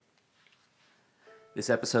This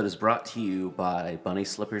episode is brought to you by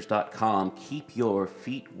BunnySlippers.com. Keep your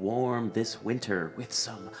feet warm this winter with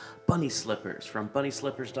some bunny slippers from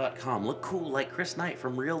BunnySlippers.com. Look cool like Chris Knight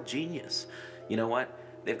from Real Genius. You know what?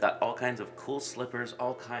 They've got all kinds of cool slippers,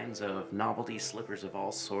 all kinds of novelty slippers of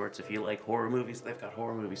all sorts. If you like horror movies, they've got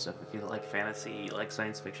horror movie stuff. If you like fantasy, you like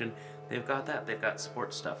science fiction, they've got that. They've got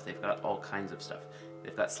sports stuff. They've got all kinds of stuff.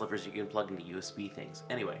 They've got slippers you can plug into USB things.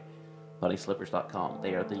 Anyway, BunnySlippers.com.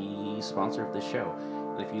 They are the sponsor of this show.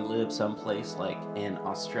 And if you live someplace like in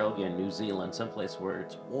Australia, New Zealand, someplace where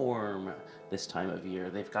it's warm this time of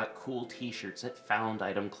year, they've got cool t-shirts at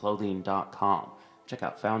FoundItemClothing.com. Check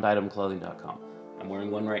out FoundItemClothing.com. I'm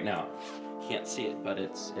wearing one right now. Can't see it, but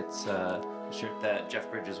it's a shirt that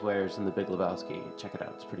Jeff Bridges wears in The Big Lebowski. Check it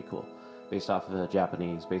out. It's pretty cool. Based off of a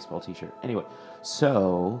Japanese baseball t-shirt. Anyway,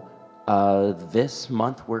 so this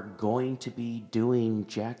month we're going to be doing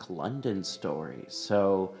Jack London stories.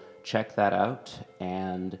 So check that out,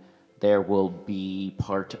 and there will be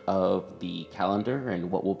part of the calendar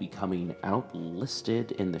and what will be coming out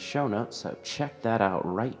listed in the show notes. So check that out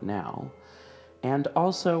right now. And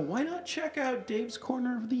also, why not check out Dave's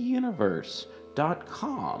Corner of the Universe.com?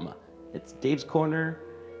 It's Dave's Corner.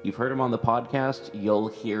 You've heard him on the podcast. You'll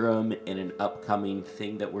hear him in an upcoming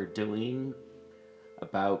thing that we're doing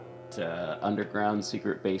about underground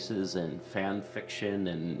secret bases and fan fiction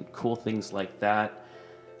and cool things like that.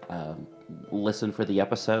 Listen for the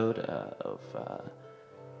episode of,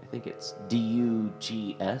 I think it's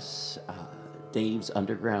DUGS, Dave's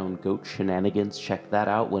Underground Goat Shenanigans. Check that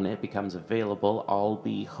out when it becomes available. I'll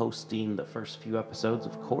be hosting the first few episodes,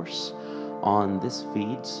 of course, on this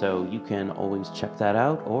feed, so you can always check that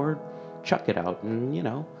out or chuck it out. And, you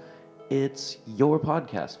know, it's your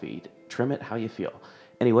podcast feed. Trim it how you feel.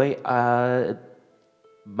 Anyway,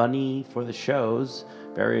 money for the shows,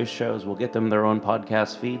 various shows, will get them their own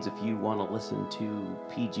podcast feeds. If you want to listen to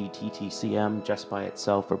PGTTCM just by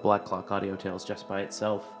itself or Black Clock Audio Tales just by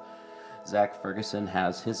itself, Zach Ferguson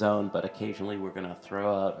has his own, but occasionally we're going to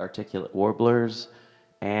throw out Articulate Warblers,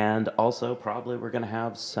 and also probably we're going to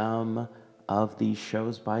have some of these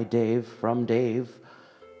shows by Dave from Dave,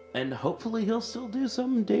 and hopefully he'll still do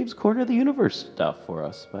some Dave's Corner of the Universe stuff for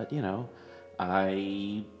us. But, you know,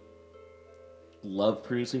 I love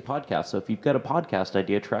producing podcasts, so if you've got a podcast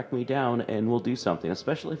idea, track me down and we'll do something,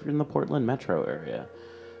 especially if you're in the Portland metro area.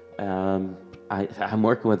 I'm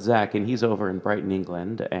working with Zach, and he's over in Brighton,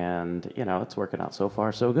 England, and, you know, it's working out so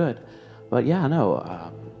far so good. But yeah,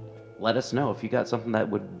 no, let us know if you got something that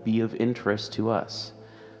would be of interest to us.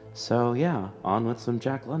 So yeah, on with some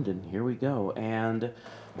Jack London. Here we go. And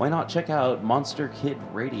why not check out Monster Kid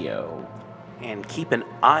Radio? And keep an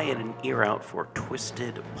eye and an ear out for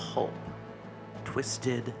Twisted Pulp.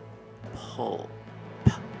 Twisted Pulp.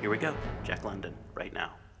 Here we go. Jack London, right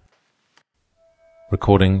now.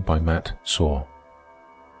 Recording by Matt Saw.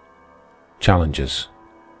 Challenges.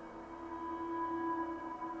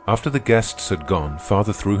 After the guests had gone,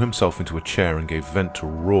 Father threw himself into a chair and gave vent to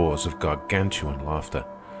roars of gargantuan laughter.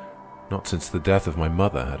 Not since the death of my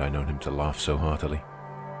mother had I known him to laugh so heartily.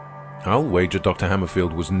 I'll wager Dr.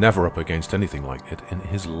 Hammerfield was never up against anything like it in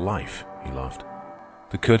his life, he laughed.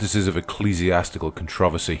 The courtesies of ecclesiastical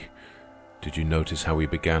controversy. Did you notice how he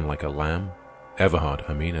began like a lamb? Everhard,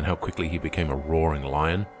 I mean, and how quickly he became a roaring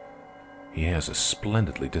lion? He has a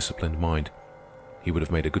splendidly disciplined mind. He would have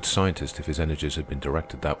made a good scientist if his energies had been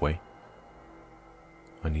directed that way.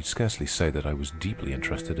 I need scarcely say that I was deeply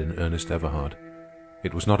interested in Ernest Everhard.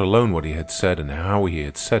 It was not alone what he had said and how he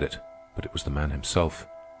had said it, but it was the man himself.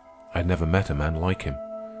 I had never met a man like him.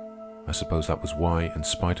 I suppose that was why, in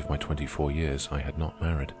spite of my 24 years, I had not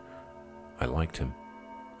married. I liked him.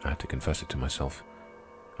 I had to confess it to myself.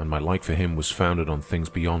 And my like for him was founded on things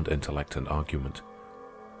beyond intellect and argument.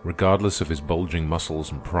 Regardless of his bulging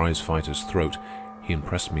muscles and prize-fighter's throat, he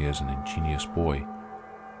impressed me as an ingenious boy.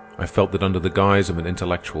 I felt that under the guise of an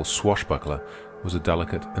intellectual swashbuckler was a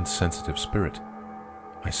delicate and sensitive spirit.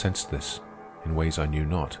 I sensed this in ways I knew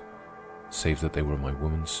not, save that they were my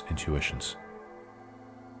woman's intuitions.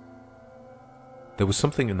 There was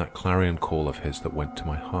something in that clarion call of his that went to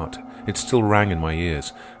my heart. It still rang in my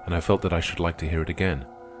ears, and I felt that I should like to hear it again,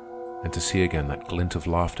 and to see again that glint of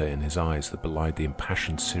laughter in his eyes that belied the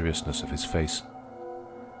impassioned seriousness of his face.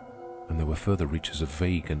 And there were further reaches of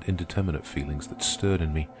vague and indeterminate feelings that stirred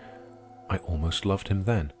in me. I almost loved him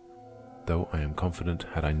then, though I am confident,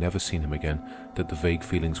 had I never seen him again, that the vague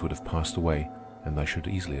feelings would have passed away, and I should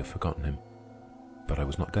easily have forgotten him. But I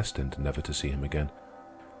was not destined never to see him again.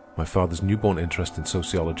 My father's newborn interest in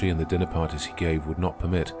sociology and the dinner parties he gave would not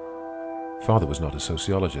permit. Father was not a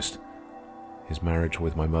sociologist. His marriage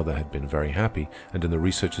with my mother had been very happy, and in the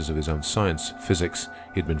researches of his own science, physics,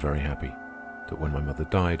 he had been very happy. That when my mother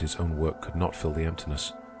died, his own work could not fill the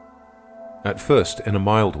emptiness. At first, in a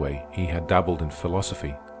mild way, he had dabbled in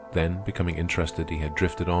philosophy. Then, becoming interested, he had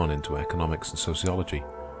drifted on into economics and sociology.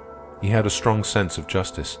 He had a strong sense of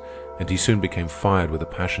justice, and he soon became fired with a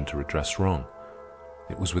passion to redress wrong.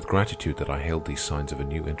 It was with gratitude that I hailed these signs of a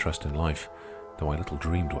new interest in life, though I little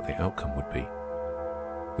dreamed what the outcome would be.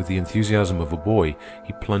 With the enthusiasm of a boy,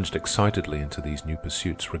 he plunged excitedly into these new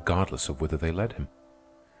pursuits, regardless of whither they led him.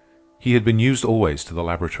 He had been used always to the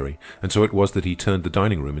laboratory, and so it was that he turned the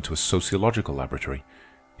dining room into a sociological laboratory.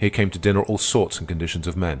 Here came to dinner all sorts and conditions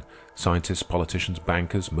of men: scientists, politicians,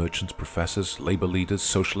 bankers, merchants, professors, labor leaders,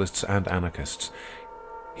 socialists, and anarchists.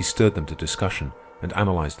 He stirred them to discussion and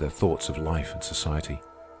analyzed their thoughts of life and society.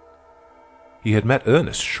 He had met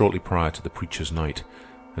Ernest shortly prior to the preacher's night,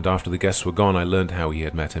 and after the guests were gone I learned how he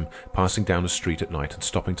had met him, passing down a street at night and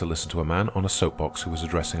stopping to listen to a man on a soapbox who was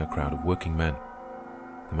addressing a crowd of working men.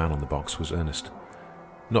 The man on the box was Ernest.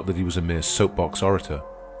 Not that he was a mere soapbox orator.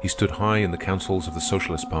 He stood high in the councils of the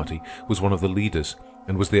Socialist Party, was one of the leaders,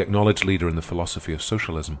 and was the acknowledged leader in the philosophy of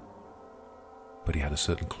socialism. But he had a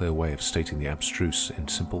certain clear way of stating the abstruse in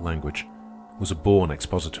simple language, was a born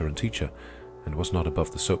expositor and teacher, and was not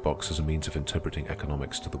above the soapbox as a means of interpreting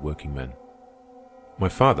economics to the working men. My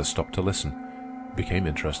father stopped to listen, became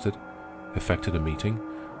interested, effected a meeting,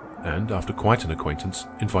 and, after quite an acquaintance,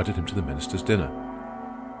 invited him to the minister's dinner.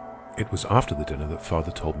 It was after the dinner that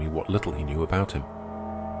father told me what little he knew about him.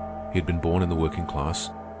 He had been born in the working class,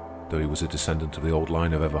 though he was a descendant of the old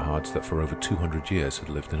line of Everhards that for over 200 years had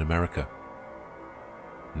lived in America.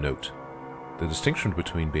 Note: the distinction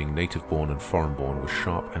between being native-born and foreign-born was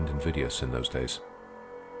sharp and invidious in those days.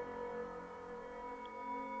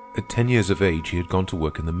 At 10 years of age, he had gone to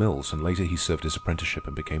work in the mills, and later he served his apprenticeship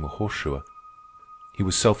and became a horseshoer. He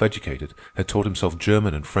was self-educated, had taught himself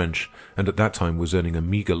German and French, and at that time was earning a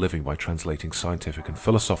meager living by translating scientific and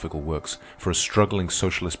philosophical works for a struggling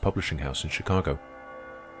socialist publishing house in Chicago.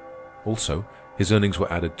 Also, his earnings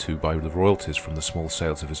were added to by the royalties from the small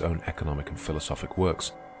sales of his own economic and philosophic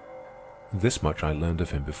works. This much I learned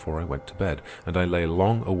of him before I went to bed, and I lay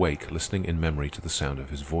long awake listening in memory to the sound of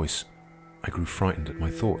his voice. I grew frightened at my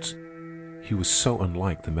thoughts. He was so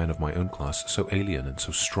unlike the men of my own class, so alien and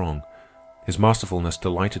so strong. His masterfulness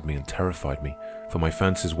delighted me and terrified me, for my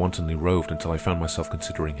fancies wantonly roved until I found myself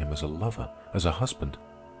considering him as a lover, as a husband.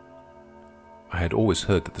 I had always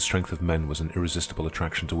heard that the strength of men was an irresistible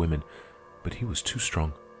attraction to women, but he was too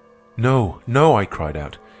strong. "No, no," I cried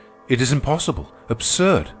out. "It is impossible,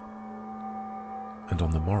 absurd." And on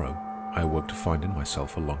the morrow, I awoke to find in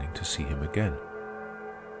myself a longing to see him again.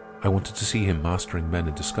 I wanted to see him mastering men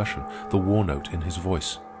in discussion, the war note in his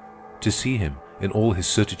voice. To see him, in all his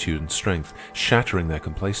certitude and strength, shattering their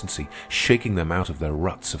complacency, shaking them out of their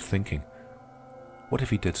ruts of thinking. What if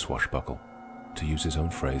he did swashbuckle? To use his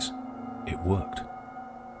own phrase, it worked.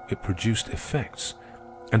 It produced effects.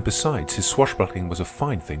 And besides, his swashbuckling was a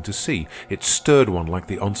fine thing to see. It stirred one like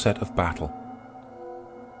the onset of battle.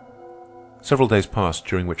 Several days passed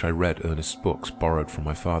during which I read Ernest's books borrowed from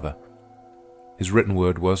my father. His written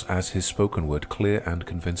word was, as his spoken word, clear and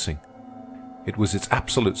convincing. It was its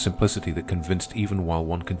absolute simplicity that convinced even while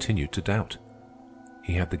one continued to doubt.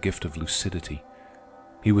 He had the gift of lucidity.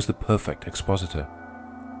 He was the perfect expositor.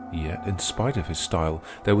 Yet, in spite of his style,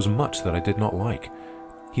 there was much that I did not like.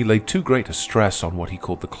 He laid too great a stress on what he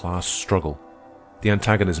called the class struggle, the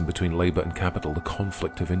antagonism between labor and capital, the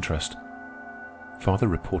conflict of interest. Father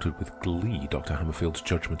reported with glee Dr. Hammerfield's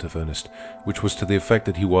judgment of Ernest, which was to the effect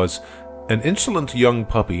that he was an insolent young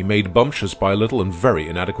puppy made bumptious by a little and very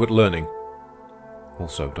inadequate learning.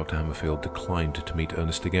 Also, Dr. Hammerfield declined to meet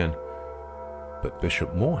Ernest again. But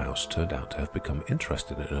Bishop Morehouse turned out to have become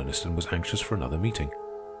interested in Ernest and was anxious for another meeting.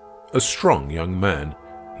 "A strong young man,"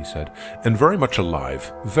 he said, "and very much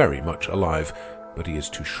alive, but he is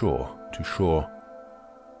too sure, too sure."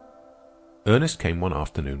 Ernest came one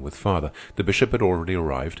afternoon with father. The bishop had already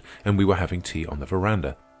arrived, and we were having tea on the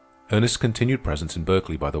veranda. Ernest's continued presence in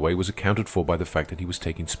Berkeley, by the way, was accounted for by the fact that he was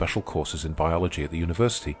taking special courses in biology at the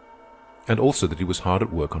university, and also that he was hard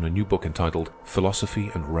at work on a new book entitled Philosophy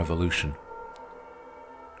and Revolution.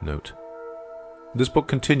 Note: this book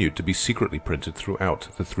continued to be secretly printed throughout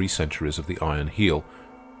the 3 centuries of the Iron Heel.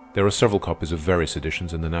 There are several copies of various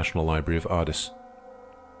editions in the National Library of Ardis.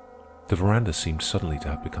 The veranda seemed suddenly to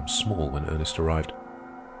have become small when Ernest arrived.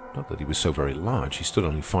 Not that he was so very large, he stood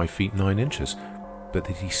only 5 feet 9 inches, but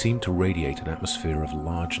that he seemed to radiate an atmosphere of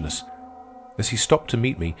largeness. As he stopped to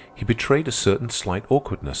meet me, he betrayed a certain slight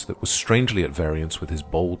awkwardness that was strangely at variance with his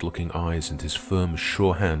bold-looking eyes and his firm,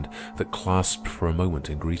 sure hand that clasped for a moment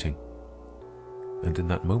in greeting. And in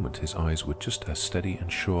that moment his eyes were just as steady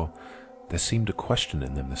and sure. There seemed a question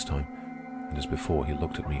in them this time, and as before he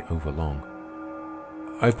looked at me overlong.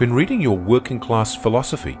 "I've been reading your working-class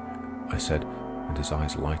philosophy," I said, and his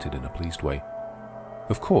eyes lighted in a pleased way.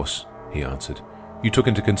 "Of course," he answered. "You took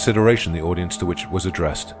into consideration the audience to which it was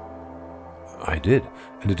addressed." "I did,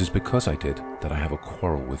 and it is because I did that I have a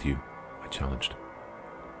quarrel with you," I challenged.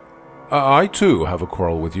 "I, too, have a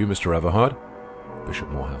quarrel with you, Mr. Everhard," Bishop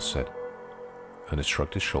Morehouse said. Ernest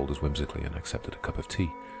shrugged his shoulders whimsically and accepted a cup of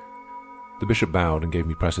tea. The bishop bowed and gave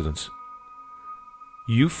me precedence.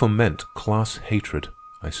 "You foment class hatred,"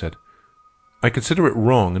 I said. "I consider it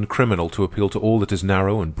wrong and criminal to appeal to all that is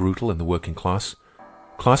narrow and brutal in the working class.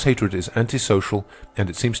 Class hatred is antisocial, and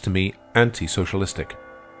it seems to me anti-socialistic."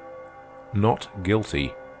 "Not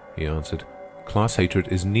guilty," he answered. "Class hatred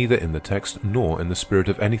is neither in the text nor in the spirit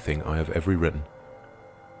of anything I have ever written."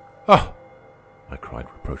 "Oh!" I cried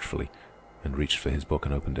reproachfully, and reached for his book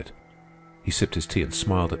and opened it. He sipped his tea and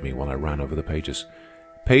smiled at me while I ran over the pages.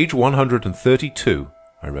 "Page 132,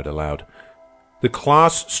 I read aloud. "The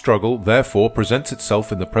class struggle, therefore, presents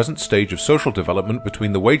itself in the present stage of social development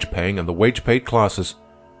between the wage-paying and the wage-paid classes."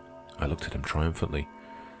 I looked at him triumphantly.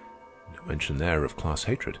 "No mention there of class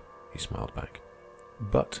hatred," he smiled back.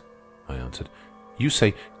 "But," I answered, "you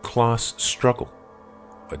say class struggle."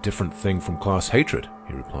 "A different thing from class hatred,"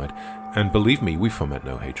 he replied. "And believe me, we foment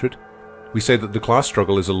no hatred. We say that the class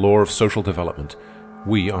struggle is a law of social development.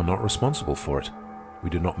 We are not responsible for it. We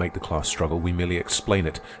do not make the class struggle, we merely explain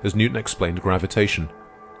it, as Newton explained gravitation.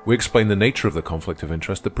 We explain the nature of the conflict of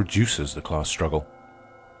interest that produces the class struggle."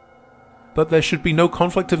 "But there should be no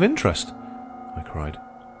conflict of interest," I cried.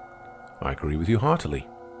 "I agree with you heartily,"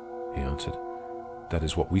 he answered. "That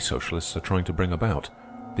is what we socialists are trying to bring about,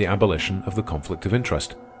 the abolition of the conflict of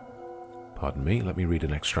interest. Pardon me, let me read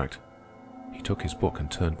an extract." He took his book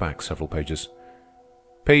and turned back several pages.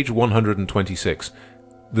 "Page 126.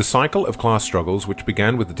 The cycle of class struggles which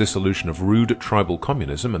began with the dissolution of rude tribal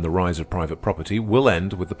communism and the rise of private property will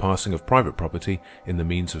end with the passing of private property in the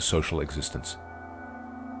means of social existence."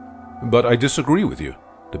 "But I disagree with you,"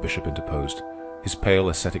 the bishop interposed, his pale,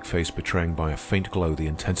 ascetic face betraying by a faint glow the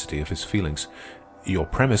intensity of his feelings. "Your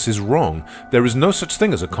premise is wrong. There is no such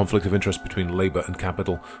thing as a conflict of interest between labor and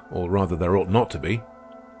capital, or rather there ought not to be."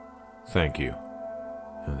 "Thank you,"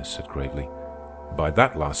 Ernest said gravely. "By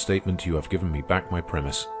that last statement you have given me back my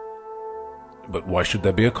premise." "But why should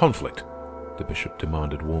there be a conflict?" the bishop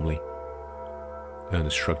demanded warmly.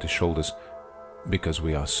 Ernest shrugged his shoulders. "Because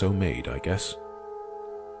we are so made, I guess."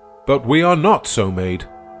 "But we are not so made,"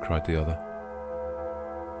 cried the other.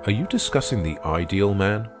 "Are you discussing the ideal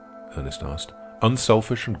man?" Ernest asked.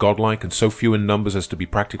 "Unselfish and godlike and so few in numbers as to be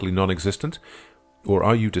practically non-existent? Or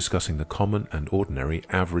are you discussing the common and ordinary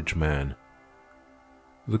average man?"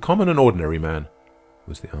 "The common and ordinary man,"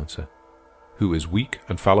 was the answer. "Who is weak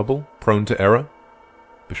and fallible, prone to error?"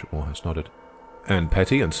 Bishop Morehouse nodded. "And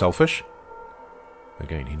petty and selfish?"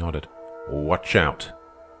 Again he nodded. "Watch out,"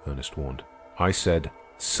 Ernest warned. "I said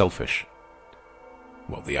selfish."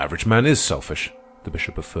 "Well, the average man is selfish," the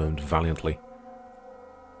bishop affirmed valiantly.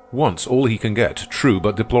 "Wants all he can get, true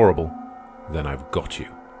but deplorable. Then I've got you."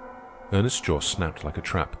 Ernest's jaw snapped like a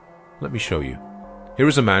trap. "Let me show you. Here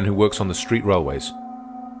is a man who works on the street railways."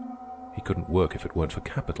 "He couldn't work if it weren't for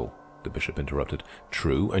capital," the bishop interrupted.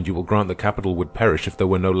 "True, and you will grant that capital would perish if there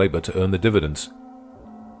were no labor to earn the dividends."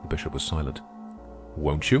 The bishop was silent.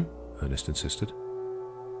 "Won't you?" Ernest insisted.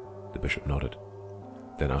 The bishop nodded.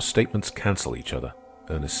 "Then our statements cancel each other,"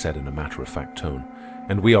 Ernest said in a matter-of-fact tone.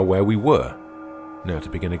 "And we are where we were. Now to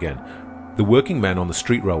begin again. The working men on the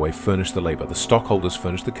street railway furnish the labor. The stockholders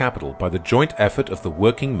furnish the capital. By the joint effort of the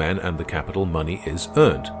working men and the capital, money is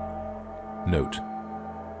earned." Note: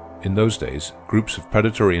 in those days, groups of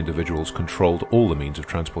predatory individuals controlled all the means of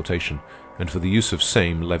transportation, and for the use of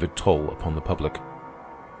same levied toll upon the public.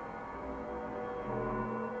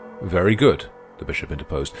 "Very good," the bishop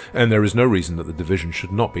interposed, "and there is no reason that the division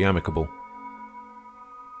should not be amicable."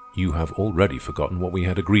 "You have already forgotten what we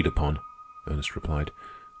had agreed upon," Ernest replied.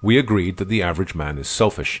 "We agreed that the average man is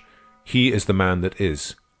selfish. He is the man that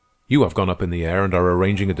is. You have gone up in the air and are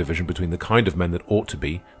arranging a division between the kind of men that ought to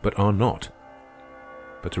be, but are not.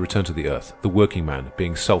 But to return to the earth, the working man,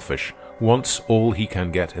 being selfish, wants all he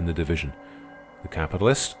can get in the division. The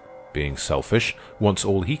capitalist, being selfish, wants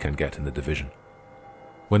all he can get in the division.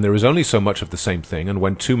 When there is only so much of the same thing, and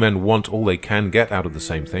when two men want all they can get out of the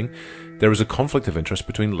same thing, there is a conflict of interest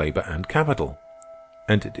between labor and capital.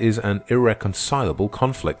 and it is an irreconcilable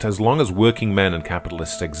conflict. As long as working men and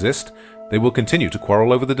capitalists exist, they will continue to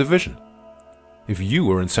quarrel over the division. If you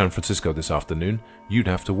were in San Francisco this afternoon, you'd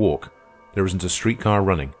have to walk. There isn't a streetcar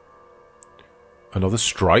running. Another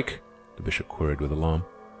strike? The bishop queried with alarm.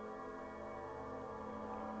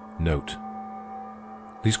 Note: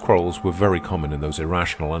 these quarrels were very common in those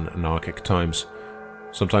irrational and anarchic times.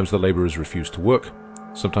 Sometimes the laborers refused to work.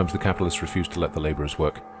 Sometimes the capitalists refused to let the laborers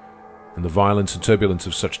work. In the violence and turbulence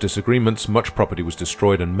of such disagreements, much property was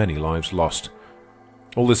destroyed and many lives lost.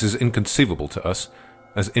 All this is inconceivable to us,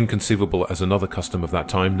 as inconceivable as another custom of that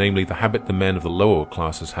time, namely the habit the men of the lower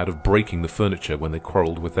classes had of breaking the furniture when they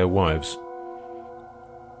quarreled with their wives.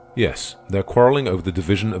 Yes, they're quarreling over the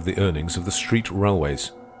division of the earnings of the street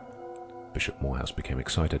railways. Bishop Morehouse became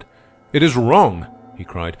excited. "It is wrong!" he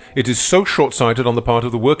cried. "It is so short-sighted on the part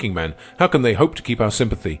of the working men. How can they hope to keep our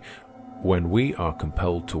sympathy when we are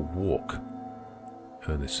compelled to walk?"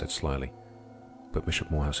 Ernest said slyly. But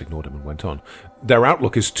Bishop Morehouse ignored him and went on. "Their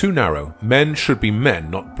outlook is too narrow. Men should be men,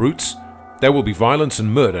 not brutes. There will be violence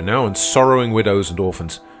and murder now, and sorrowing widows and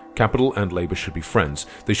orphans. Capital and labor should be friends.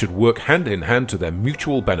 They should work hand in hand to their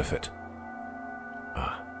mutual benefit."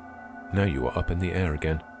 "Ah, now you are up in the air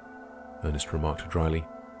again," Ernest remarked dryly.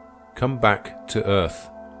 "Come back to earth.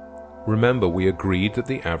 Remember, we agreed that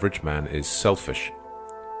the average man is selfish."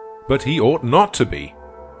 "But he ought not to be,"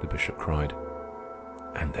 the bishop cried.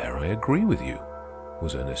 "And there I agree with you,"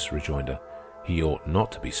 was Ernest's rejoinder. "He ought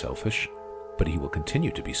not to be selfish, but he will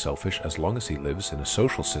continue to be selfish as long as he lives in a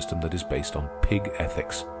social system that is based on pig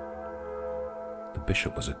ethics." The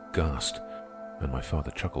bishop was aghast, and my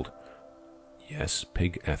father chuckled. "Yes,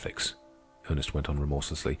 pig ethics," Ernest went on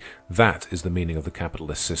remorselessly. "That is the meaning of the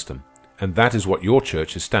capitalist system. And that is what your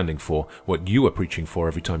church is standing for, what you are preaching for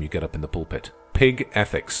every time you get up in the pulpit. Pig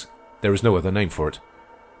ethics. There is no other name for it."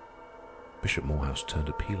 Bishop Morehouse turned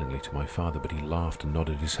appealingly to my father, but he laughed and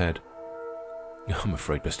nodded his head. "I'm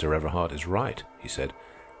afraid Mr. Everhard is right," he said.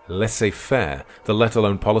 "Laissez-faire, the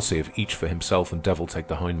let-alone policy of each for himself and devil take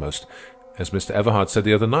the hindmost. As Mr. Everhard said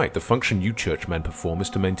the other night, the function you churchmen perform is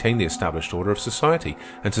to maintain the established order of society,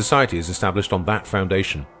 and society is established on that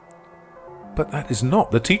foundation." "But that is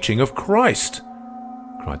not the teaching of Christ!"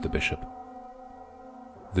 cried the bishop.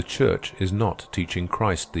 "The church is not teaching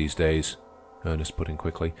Christ these days," Ernest put in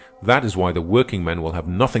quickly. "That is why the working men will have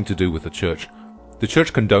nothing to do with the church. The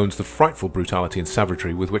church condones the frightful brutality and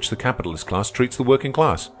savagery with which the capitalist class treats the working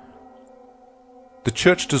class." "The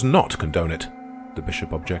church does not condone it," the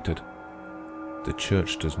bishop objected. "The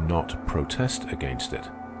church does not protest against it,"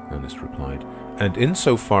 Ernest replied. "And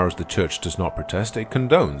insofar as the church does not protest, it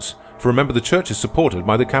condones. For remember, the church is supported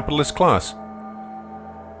by the capitalist class."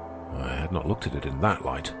 "I had not looked at it in that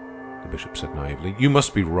light," the bishop said naively. "You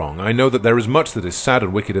must be wrong. I know that there is much that is sad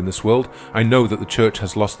and wicked in this world. I know that the church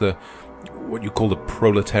has lost what you call the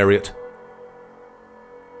proletariat."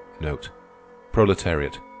 Note: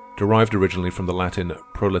 proletariat, derived originally from the Latin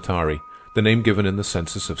proletari, the name given in the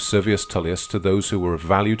census of Servius Tullius to those who were of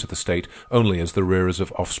value to the state only as the rearers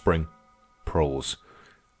of offspring, proles.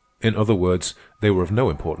 In other words, they were of no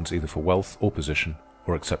importance either for wealth or position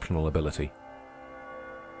or exceptional ability.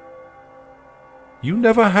 "You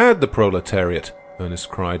never had the proletariat," Ernest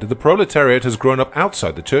cried. "The proletariat has grown up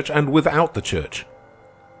outside the church and without the church."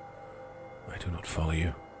 "I do not follow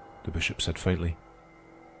you," the bishop said faintly.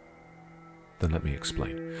 "Then let me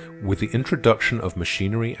explain. With the introduction of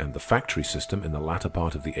machinery and the factory system in the latter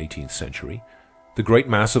part of the 18th century, the great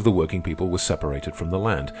mass of the working people was separated from the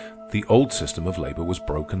land. The old system of labor was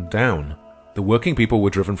broken down. The working people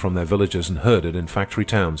were driven from their villages and herded in factory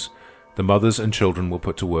towns. The mothers and children were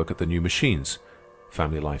put to work at the new machines.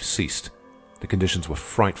 Family life ceased. The conditions were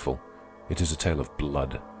frightful. It is a tale of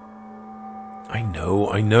blood." I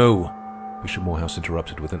know," Bishop Morehouse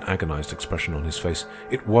interrupted with an agonized expression on his face.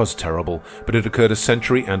 "It was terrible, but it occurred a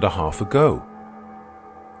century and a half ago."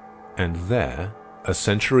 "And there, a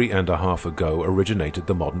century and a half ago, originated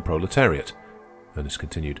the modern proletariat," Ernest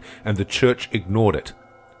continued, "and the church ignored it.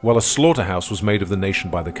 While a slaughterhouse was made of the nation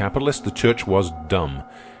by the capitalists, the church was dumb.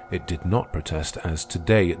 It did not protest as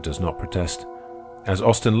today it does not protest. As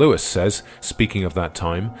Austin Lewis says, speaking of that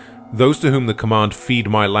time, those to whom the command, 'Feed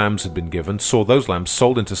my lambs,' had been given, saw those lambs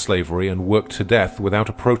sold into slavery and worked to death without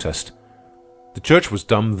a protest. The church was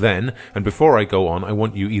dumb then, and before I go on, I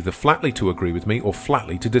want you either flatly to agree with me or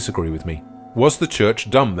flatly to disagree with me. Was the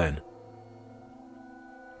church dumb then?"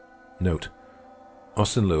 Note: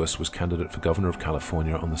 Austin Lewis was candidate for governor of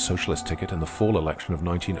California on the socialist ticket in the fall election of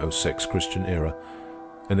 1906 Christian era.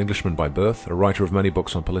 An Englishman by birth, a writer of many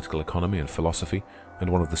books on political economy and philosophy, and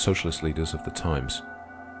one of the socialist leaders of the times.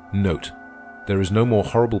 Note: There is no more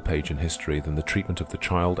horrible page in history than the treatment of the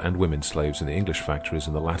child and women slaves in the English factories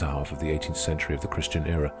in the latter half of the 18th century of the Christian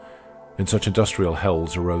era. In such industrial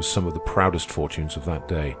hells arose some of the proudest fortunes of that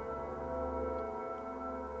day.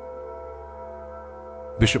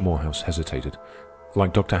 Bishop Morehouse hesitated.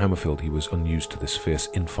 Like Dr. Hammerfield, he was unused to this fierce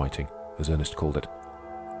infighting, as Ernest called it.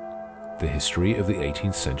 "The history of the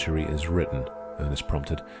 18th century is written," Ernest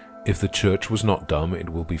prompted. "If the church was not dumb, it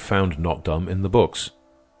will be found not dumb in the books."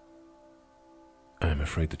 "I am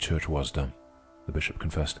afraid the church was dumb," the bishop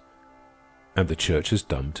confessed. "And the church is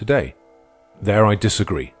dumb today." "There I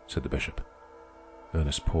disagree," said the bishop.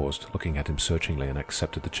 Ernest paused, looking at him searchingly, and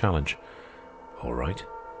accepted the challenge. "All right,"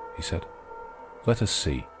 he said. "Let us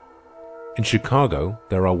see. In Chicago,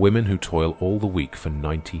 there are women who toil all the week for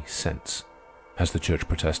 90 cents. Has the church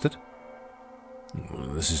protested?"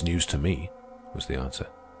 "This is news to me," was the answer.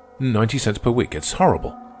 90 cents per week. It's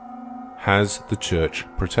horrible." "Has the church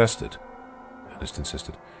protested?" Ernest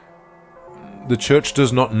insisted. "The church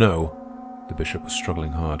does not know." The bishop was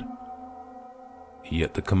struggling hard.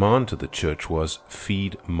 "Yet the command to the church was,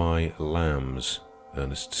 'Feed my lambs,'"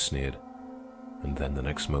 Ernest sneered. And then the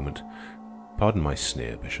next moment, "Pardon my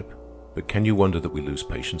sneer, Bishop, but can you wonder that we lose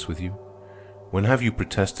patience with you? When have you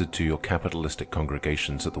protested to your capitalistic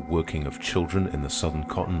congregations at the working of children in the southern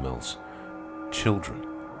cotton mills? Children,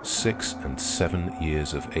 6 and 7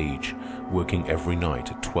 years of age, working every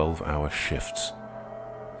night at 12-hour shifts.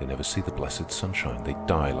 They never see the blessed sunshine. They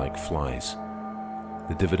die like flies.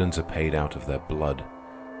 The dividends are paid out of their blood,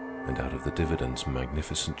 and out of the dividends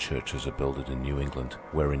magnificent churches are builded in New England,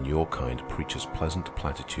 wherein your kind preaches pleasant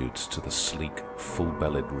platitudes to the sleek,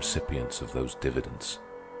 full-bellied recipients of those dividends."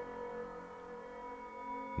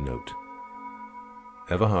 Note: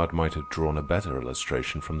 Everhard might have drawn a better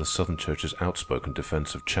illustration from the Southern Church's outspoken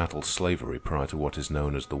defense of chattel slavery prior to what is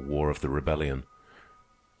known as the War of the Rebellion.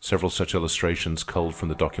 Several such illustrations culled from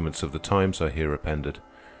the documents of the times are here appended.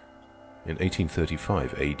 In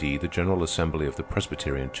 1835 A.D., the General Assembly of the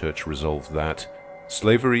Presbyterian Church resolved that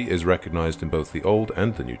slavery is recognized in both the Old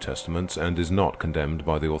and the New Testaments and is not condemned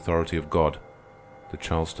by the authority of God. The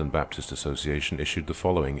Charleston Baptist Association issued the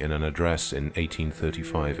following in an address in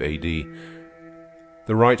 1835 A.D.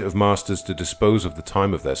 "The right of masters to dispose of the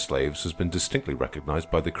time of their slaves has been distinctly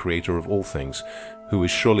recognized by the Creator of all things, who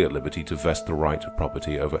is surely at liberty to vest the right of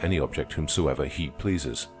property over any object whomsoever he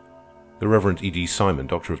pleases." The Reverend E.D. Simon,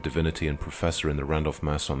 Doctor of Divinity and professor in the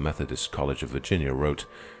Randolph-Macon Methodist College of Virginia, wrote,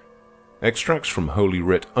 "Extracts from Holy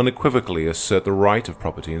Writ unequivocally assert the right of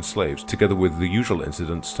property in slaves, together with the usual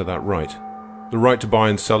incidents to that right. The right to buy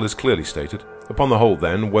and sell is clearly stated. Upon the whole,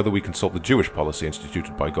 then, whether we consult the Jewish policy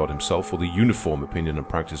instituted by God himself, or the uniform opinion and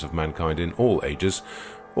practice of mankind in all ages,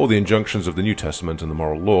 or the injunctions of the New Testament and the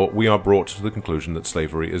moral law, we are brought to the conclusion that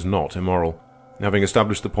slavery is not immoral. Having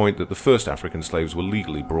established the point that the first African slaves were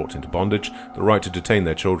legally brought into bondage, the right to detain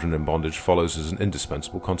their children in bondage follows as an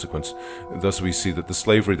indispensable consequence. Thus we see that the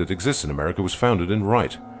slavery that exists in America was founded in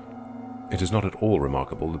right. It is not at all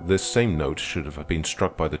remarkable that this same note should have been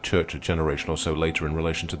struck by the Church a generation or so later in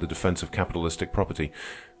relation to the defense of capitalistic property.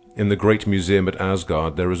 In the Great Museum at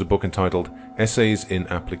Asgard, there is a book entitled Essays in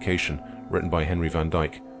Application, written by Henry Van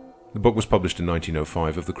Dyke. The book was published in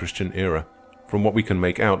 1905 of the Christian era. From what we can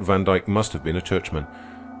make out, Van Dyke must have been a churchman.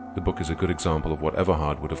 The book is a good example of what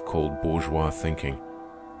Everhard would have called bourgeois thinking.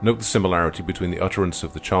 Note the similarity between the utterance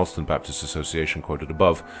of the Charleston Baptist Association quoted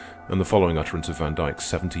above and the following utterance of Van Dyke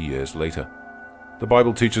 70 years later. "The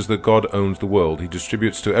Bible teaches that God owns the world. He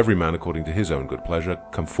distributes to every man according to his own good pleasure,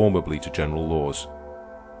 conformably to general laws."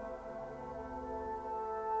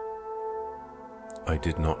 "I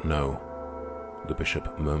did not know," the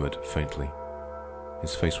bishop murmured faintly.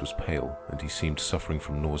 His face was pale, and he seemed suffering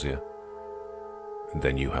from nausea.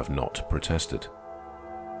 "Then you have not protested?"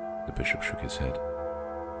 The bishop shook his head.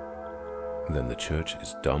 "Then the church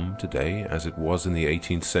is dumb today as it was in the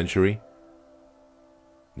 18th century?"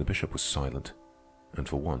 The bishop was silent, and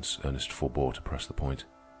for once Ernest forbore to press the point.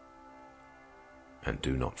 "And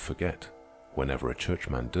do not forget, whenever a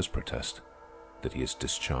churchman does protest, that he is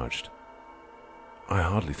discharged." "I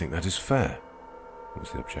hardly think that is fair,"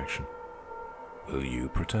 was the objection. "Will you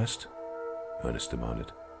protest?" Ernest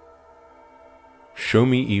demanded. "Show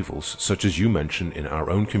me evils such as you mention in our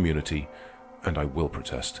own community, and I will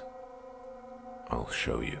protest." "I'll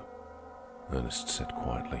show you," Ernest said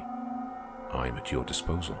quietly. "I'm at your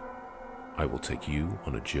disposal. I will take you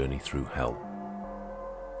on a journey through hell."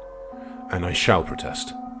 "And I shall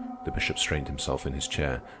protest." The bishop strained himself in his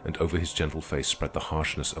chair, and over his gentle face spread the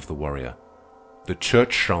harshness of the warrior. "The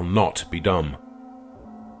church shall not be dumb."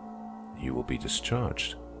 "You will be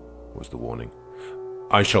discharged," was the warning.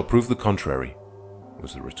 "I shall prove the contrary,"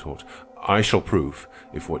 was the retort. I shall prove,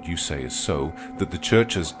 if what you say is so, that the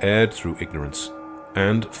Church has erred through ignorance.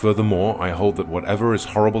 And, furthermore, I hold that whatever is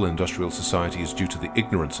horrible in industrial society is due to the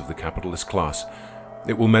ignorance of the capitalist class.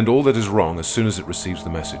 It will mend all that is wrong as soon as it receives the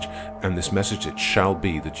message, and this message it shall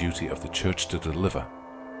be the duty of the Church to deliver."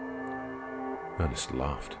 Ernest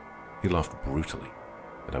laughed. He laughed brutally,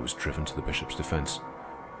 and I was driven to the bishop's defense.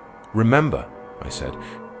 "Remember," I said,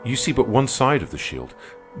 "you see but one side of the shield.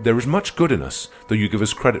 There is much good in us, though you give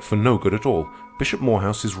us credit for no good at all. Bishop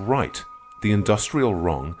Morehouse is right. The industrial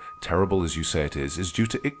wrong, terrible as you say it is due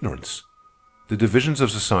to ignorance. The divisions of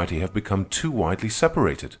society have become too widely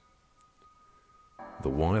separated." "The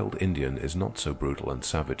wild Indian is not so brutal and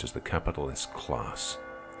savage as the capitalist class,"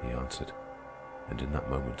 he answered, and in that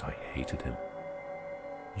moment I hated him.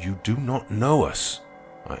 "You do not know us,"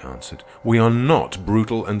 I answered. "We are not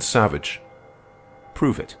brutal and savage."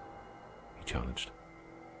 "Prove it," he challenged.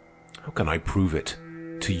 "How can I prove it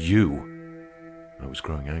to you?" I was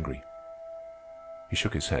growing angry. He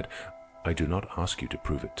shook his head. "I do not ask you to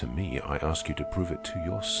prove it to me. I ask you to prove it to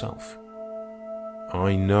yourself."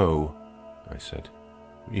 "I know," I said.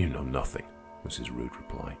 "You know nothing," was his rude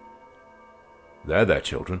reply. There,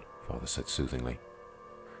 children," Father said soothingly.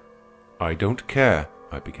 "I don't care,"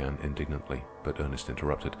 I began indignantly, but Ernest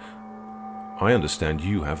interrupted. "I understand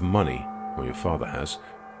you have money, or your father has,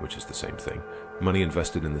 which is the same thing, money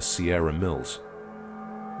invested in the Sierra Mills."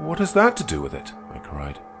 "What has that to do with it?" I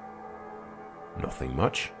cried. "Nothing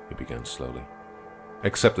much," he began slowly,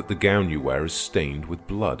 "except that the gown you wear is stained with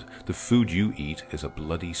blood. The food you eat is a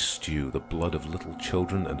bloody stew. The blood of little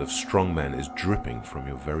children and of strong men is dripping from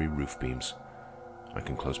your very roof beams. I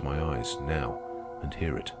can close my eyes now and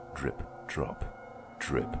hear it drip, drop,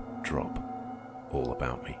 all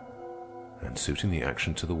about me." And suiting the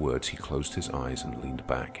action to the words, he closed his eyes and leaned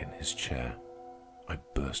back in his chair. I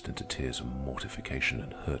burst into tears of mortification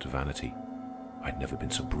and hurt vanity. I'd never been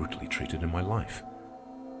so brutally treated in my life.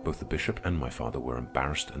 Both the bishop and my father were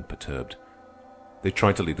embarrassed and perturbed. They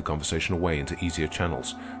tried to lead the conversation away into easier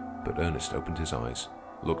channels, but Ernest opened his eyes,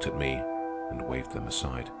 looked at me, and waved them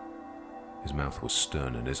aside. His mouth was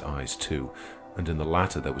stern and his eyes too, and in the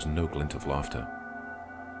latter there was no glint of laughter.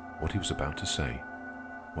 What he was about to say,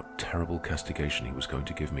 what terrible castigation he was going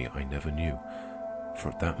to give me, I never knew, for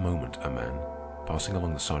at that moment a man, passing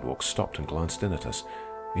along the sidewalk, stopped and glanced in at us.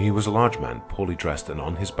 He was a large man, poorly dressed, and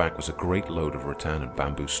on his back was a great load of rattan and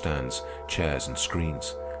bamboo stands, chairs, and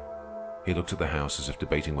screens. He looked at the house as if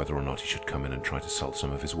debating whether or not he should come in and try to sell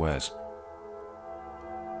some of his wares.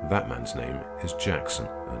 "That man's name is Jackson,"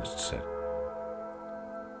 Ernest said.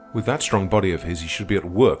 "With that strong body of his, he should be at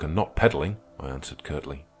work and not peddling," I answered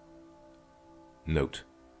curtly. Note: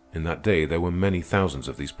 in that day there were many thousands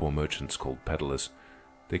of these poor merchants called peddlers.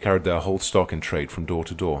 They carried their whole stock in trade from door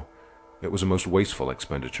to door. It was a most wasteful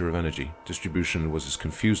expenditure of energy. Distribution was as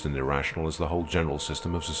confused and irrational as the whole general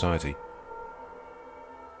system of society.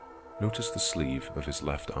 "Notice the sleeve of his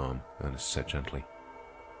left arm," Ernest said gently.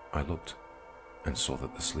 I looked and saw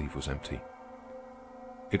that the sleeve was empty.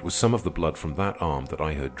 "It was some of the blood from that arm that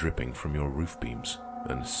I heard dripping from your roof beams,"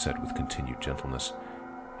 Ernest said with continued gentleness.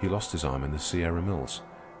 "He lost his arm in the Sierra Mills,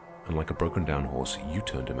 and like a broken-down horse, you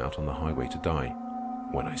turned him out on the highway to die.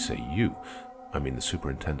 When I say you, I mean the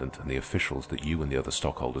superintendent and the officials that you and the other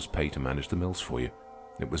stockholders pay to manage the mills for you.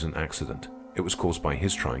 It was an accident. It was caused by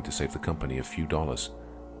his trying to save the company a few dollars.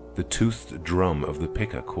 The toothed drum of the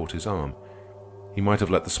picker caught his arm. He might have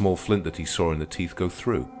let the small flint that he saw in the teeth go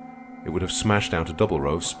through. It would have smashed out a double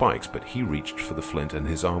row of spikes, but he reached for the flint, and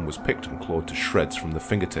his arm was picked and clawed to shreds from the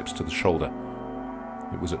fingertips to the shoulder.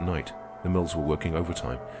 It was at night. The mills were working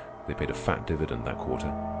overtime. They paid a fat dividend that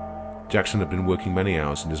quarter. Jackson had been working many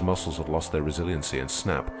hours, and his muscles had lost their resiliency and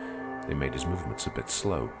snap. They made his movements a bit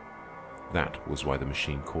slow. That was why the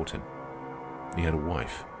machine caught him. He had a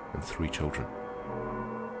wife and 3 children."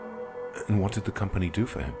 "And what did the company do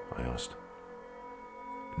for him?" I asked.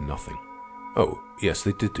 "Nothing. Oh, yes,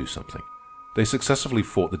 they did do something. They successfully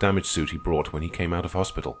fought the damage suit he brought when he came out of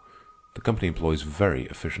hospital. The company employs very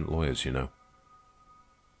efficient lawyers, you know."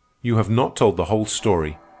 "You have not told the whole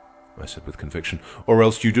story," I said with conviction, "or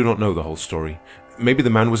else you do not know the whole story. Maybe the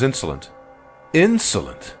man was insolent."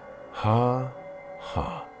 "Insolent? Ha,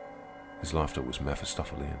 ha." His laughter was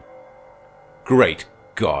Mephistophelian. "Great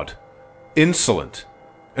God! Insolent!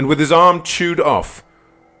 And with his arm chewed off!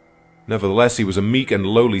 Nevertheless, he was a meek and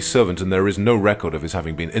lowly servant, and there is no record of his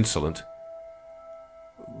having been insolent."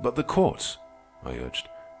 "But the courts," I urged.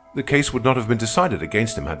 "The case would not have been decided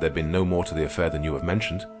against him had there been no more to the affair than you have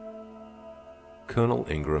mentioned." "Colonel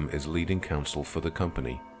Ingram is leading counsel for the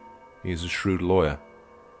company. He is a shrewd lawyer."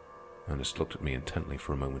 Ernest looked at me intently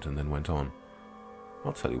for a moment and then went on.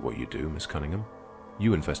 I'll tell you what you do, Miss Cunningham.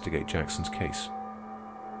 You investigate Jackson's case."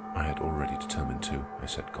 I had already determined to, I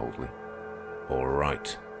said coldly. "All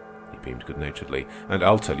right," he beamed good-naturedly, "and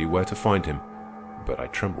I'll tell you where to find him. But I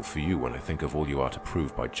tremble for you when I think of all you are to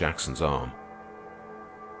prove by Jackson's arm."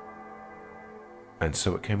 And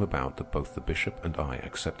so it came about that both the bishop and I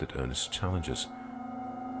accepted Ernest's challenges.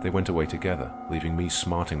 They went away together, leaving me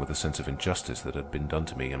smarting with a sense of injustice that had been done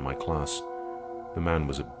to me in my class. The man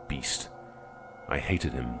was a beast. I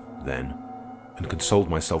hated him then, and consoled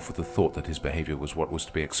myself with the thought that his behavior was what was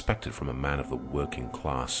to be expected from a man of the working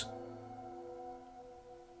class.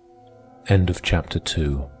 End of Chapter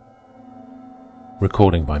 2.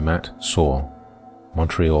 Recording by Matt Saw,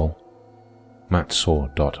 Montreal,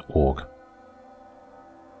 mattsaw.org.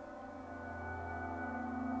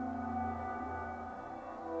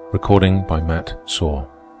 Recording by Matt Saw.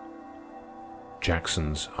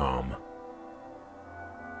 Jackson's arm.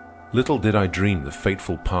 Little did I dream the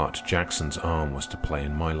fateful part Jackson's arm was to play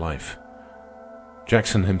in my life.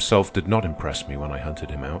 Jackson himself did not impress me when I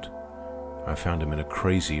hunted him out. I found him in a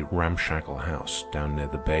crazy, ramshackle house down near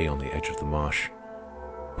the bay on the edge of the marsh.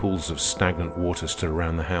 Pools of stagnant water stood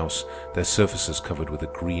around the house, their surfaces covered with a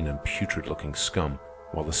green and putrid-looking scum,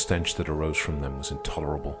 while the stench that arose from them was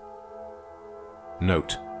intolerable.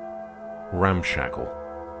 Note: ramshackle.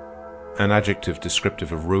 An adjective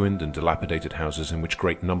descriptive of ruined and dilapidated houses in which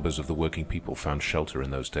great numbers of the working people found shelter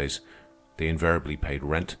in those days. They invariably paid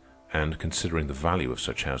rent, and, considering the value of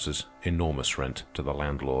such houses, enormous rent to the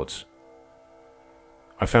landlords.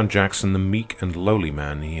 I found Jackson the meek and lowly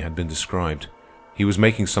man he had been described. He was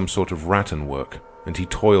making some sort of rattan work, and he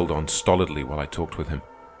toiled on stolidly while I talked with him.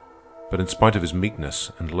 But in spite of his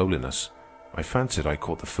meekness and lowliness, I fancied I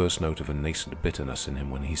caught the first note of a nascent bitterness in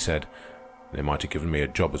him when he said, "They might have given me a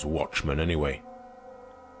job as watchman anyway."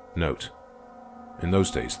 Note: in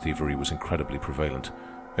those days, thievery was incredibly prevalent.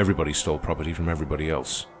 Everybody stole property from everybody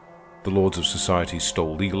else. The lords of society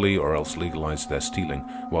stole legally or else legalized their stealing,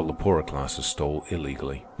 while the poorer classes stole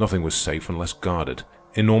illegally. Nothing was safe unless guarded.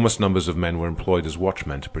 Enormous numbers of men were employed as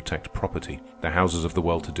watchmen to protect property. The houses of the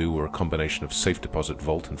well-to-do were a combination of safe deposit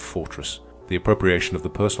vault and fortress. The appropriation of the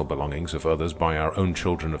personal belongings of others by our own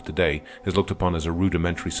children of today is looked upon as a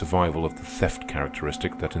rudimentary survival of the theft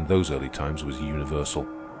characteristic that in those early times was universal.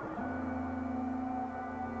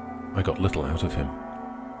 I got little out of him.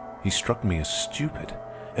 He struck me as stupid,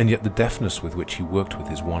 and yet the deftness with which he worked with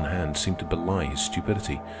his one hand seemed to belie his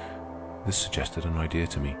stupidity. This suggested an idea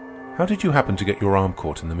to me. "How did you happen to get your arm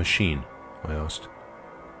caught in the machine?" I asked.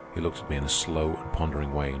 He looked at me in a slow and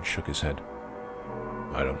pondering way and shook his head.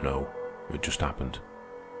 "I don't know. It just happened."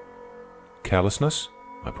 "Carelessness?"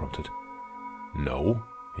 I prompted. "No,"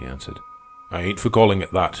 he answered. "I ain't for calling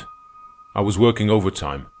it that. I was working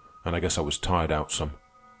overtime, and I guess I was tired out some.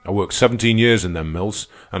 I worked 17 years in them mills,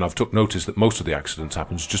 and I've took notice that most of the accidents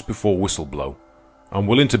happens just before whistle blow. I'm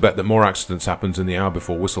willing to bet that more accidents happens in the hour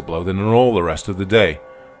before whistle blow than in all the rest of the day.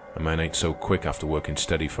 A man ain't so quick after working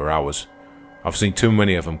steady for hours. I've seen too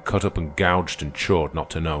many of 'em cut up and gouged and chawed not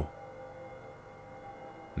to know."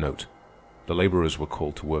 Note: the laborers were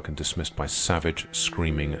called to work and dismissed by savage,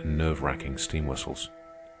 screaming, nerve-wracking steam whistles.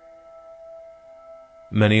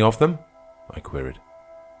 "Many of them?" I queried.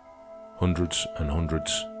 "Hundreds,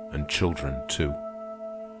 and children, too."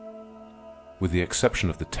 With the exception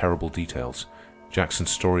of the terrible details,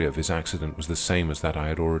 Jackson's story of his accident was the same as that I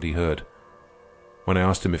had already heard. When I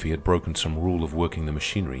asked him if he had broken some rule of working the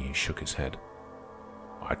machinery, he shook his head.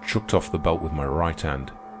 "I chucked off the belt with my right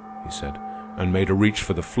hand," he said, "and made a reach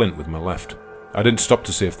for the flint with my left. I didn't stop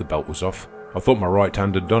to see if the belt was off. I thought my right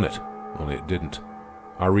hand had done it, only it didn't.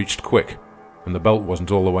 I reached quick, and the belt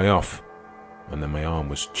wasn't all the way off, and then my arm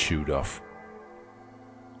was chewed off."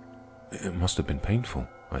 "It must have been painful,"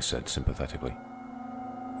 I said sympathetically.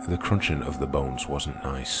 "The crunching of the bones wasn't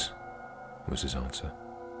nice," was his answer.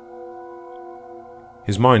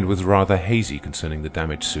 His mind was rather hazy concerning the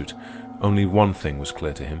damaged suit. Only one thing was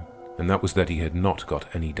clear to him, and that was that he had not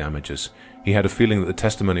got any damages. He had a feeling that the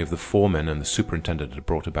testimony of the foremen and the superintendent had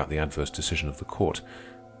brought about the adverse decision of the court.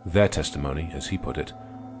 Their testimony, as he put it,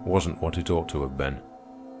 wasn't what it ought to have been,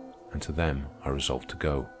 and to them I resolved to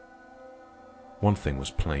go. One thing was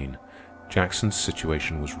plain. Jackson's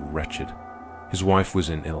situation was wretched. His wife was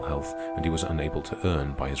in ill health, and he was unable to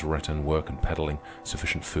earn, by his rattan work and peddling,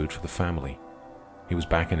 sufficient food for the family. He was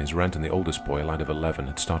back in his rent, and the oldest boy, a lad of 11,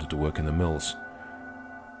 had started to work in the mills.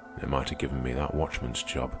 "They might have given me that watchman's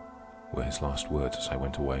job," were his last words as I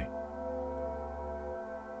went away.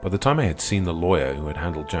 By the time I had seen the lawyer who had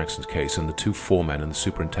handled Jackson's case and the two foremen and the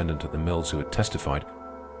superintendent at the mills who had testified,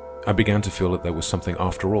 I began to feel that there was something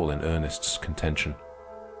after all in Ernest's contention.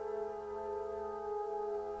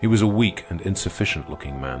 He was a weak and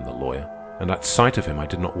insufficient-looking man, the lawyer, and at sight of him I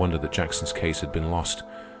did not wonder that Jackson's case had been lost.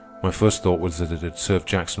 My first thought was that it had served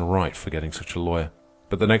Jackson right for getting such a lawyer.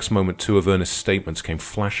 But the next moment 2 of Ernest's statements came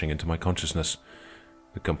flashing into my consciousness.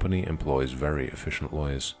 The company employs very efficient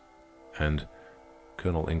lawyers, and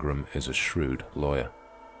Colonel Ingram is a shrewd lawyer.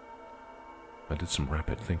 I did some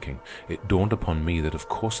rapid thinking. It dawned upon me that of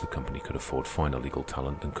course the company could afford finer legal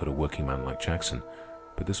talent than could a working man like Jackson,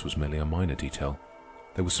 but this was merely a minor detail.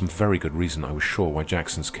 There was some very good reason, I was sure, why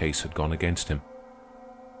Jackson's case had gone against him.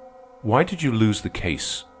 "Why did you lose the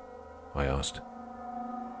case?" I asked.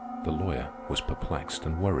 The lawyer was perplexed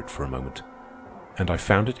and worried for a moment, and I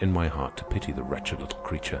found it in my heart to pity the wretched little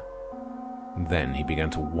creature. Then he began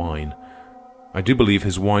to whine. I do believe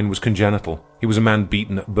his whine was congenital. He was a man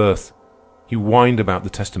beaten at birth. He whined about the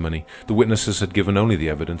testimony. The witnesses had given only the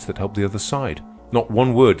evidence that helped the other side. Not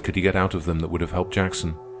one word could he get out of them that would have helped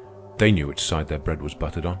Jackson. They knew which side their bread was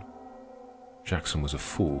buttered on. Jackson was a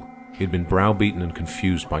fool. He had been browbeaten and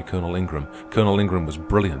confused by Colonel Ingram. Colonel Ingram was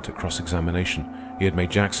brilliant at cross-examination. He had made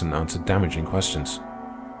Jackson answer damaging questions.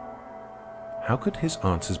 How could his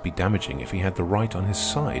answers be damaging if he had the right on his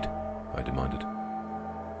side? I demanded.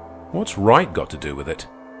 What's right got to do with it?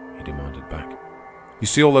 He demanded back. You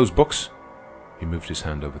see all those books? He moved his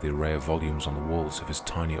hand over the array of volumes on the walls of his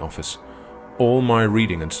tiny office. All my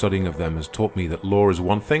reading and studying of them has taught me that law is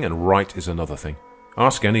one thing and right is another thing.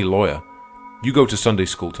 Ask any lawyer. You go to Sunday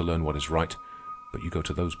school to learn what is right, but you go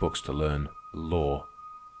to those books to learn law.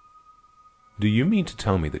 Do you mean to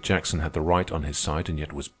tell me that Jackson had the right on his side and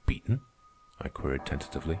yet was beaten? I queried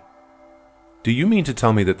tentatively. Do you mean to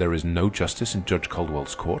tell me that there is no justice in Judge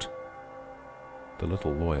Caldwell's court? The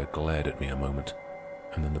little lawyer glared at me a moment,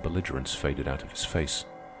 and then the belligerence faded out of his face.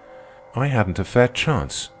 I hadn't a fair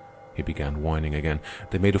chance, he began whining again.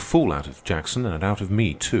 They made a fool out of Jackson and out of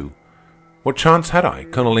me, too. What chance had I?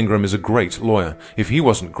 Colonel Ingram is a great lawyer. If he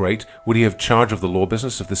wasn't great, would he have charge of the law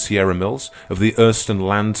business of the Sierra Mills, of the Erston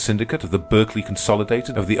Land Syndicate, of the Berkeley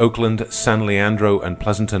Consolidated, of the Oakland, San Leandro, and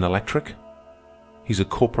Pleasanton Electric? He's a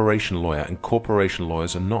corporation lawyer, and corporation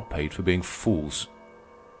lawyers are not paid for being fools.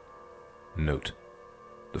 Note: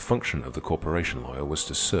 the function of the corporation lawyer was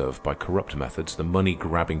to serve by corrupt methods the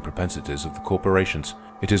money-grabbing propensities of the corporations.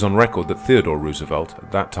 It is on record that Theodore Roosevelt,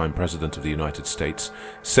 at that time President of the United States,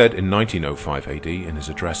 said in 1905 AD in his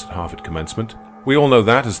address at Harvard commencement, "We all know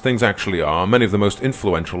that, as things actually are, many of the most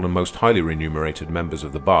influential and most highly remunerated members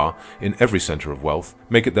of the bar, in every center of wealth,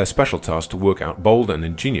 make it their special task to work out bold and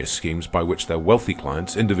ingenious schemes by which their wealthy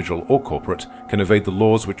clients, individual or corporate, can evade the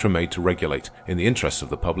laws which are made to regulate, in the interests of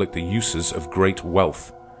the public, the uses of great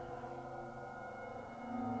wealth."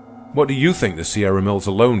 What do you think the Sierra Mills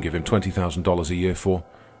alone give him $20,000 a year for?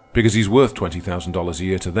 Because he's worth $20,000 a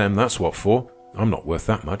year to them, that's what for. I'm not worth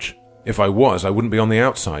that much. If I was, I wouldn't be on the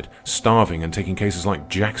outside, starving and taking cases like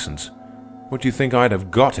Jackson's. What do you think I'd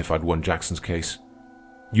have got if I'd won Jackson's case?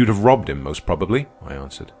 You'd have robbed him, most probably, I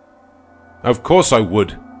answered. Of course I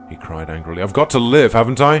would, he cried angrily. I've got to live,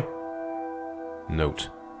 haven't I? Note: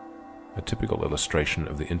 a typical illustration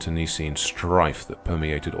of the internecine strife that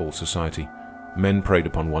permeated all society. Men preyed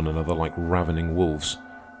upon one another like ravening wolves.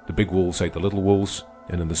 The big wolves ate the little wolves,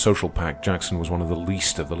 and in the social pack, Jackson was one of the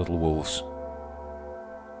least of the little wolves.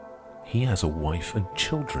 He has a wife and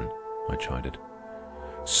children, I chided.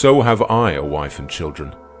 So have I a wife and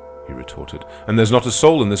children, he retorted, and there's not a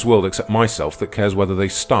soul in this world except myself that cares whether they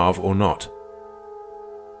starve or not.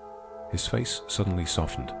 His face suddenly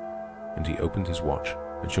softened, and he opened his watch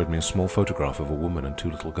and showed me a small photograph of a woman and 2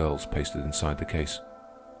 little girls pasted inside the case.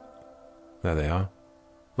 There they are.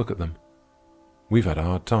 Look at them. We've had a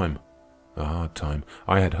hard time. A hard time.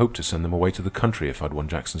 I had hoped to send them away to the country if I'd won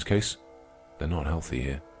Jackson's case. They're not healthy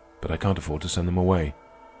here, but I can't afford to send them away.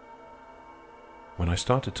 When I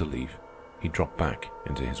started to leave, he dropped back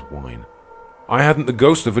into his whine. I hadn't the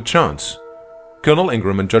ghost of a chance. Colonel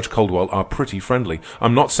Ingram and Judge Caldwell are pretty friendly.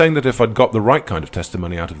 I'm not saying that if I'd got the right kind of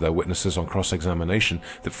testimony out of their witnesses on cross-examination,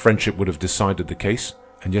 that friendship would have decided the case.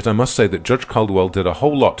 And yet I must say that Judge Caldwell did a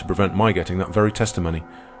whole lot to prevent my getting that very testimony.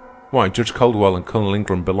 Why, Judge Caldwell and Colonel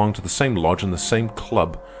Ingram belong to the same lodge and the same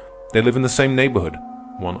club. They live in the same neighborhood,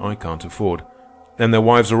 one I can't afford. And their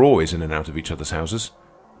wives are always in and out of each other's houses.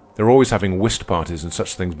 They're always having whist parties and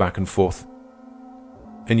such things back and forth.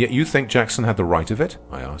 And yet you think Jackson had the right of it?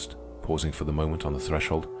 I asked, pausing for the moment on the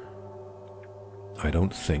threshold. I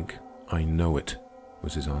don't think, I know it,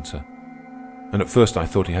 was his answer. And at first I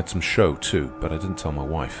thought he had some show, too, but I didn't tell my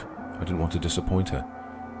wife. I didn't want to disappoint her.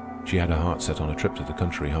 She had her heart set on a trip to the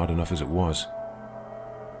country, hard enough as it was.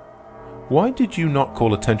 Why did you not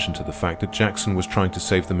call attention to the fact that Jackson was trying to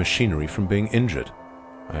save the machinery from being injured?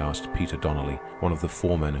 I asked Peter Donnelly, one of the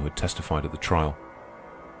foremen who had testified at the trial.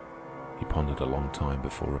 He pondered a long time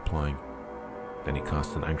before replying. Then he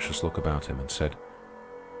cast an anxious look about him and said,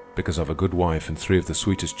 "Because I've a good wife and 3 of the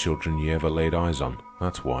sweetest children ye ever laid eyes on.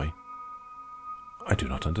 That's why." "I do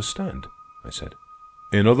not understand," I said.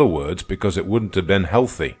 "In other words, because it wouldn't have been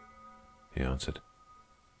healthy," he answered.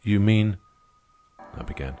 "You mean—" I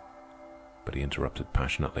began, but he interrupted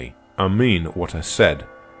passionately. "I mean what I said.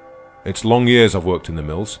 It's long years I've worked in the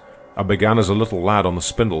mills. I began as a little lad on the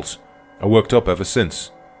spindles. I worked up ever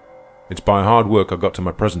since. It's by hard work I got to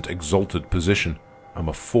my present exalted position. I'm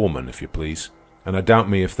a foreman, if you please, and I doubt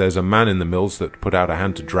me if there's a man in the mills that put out a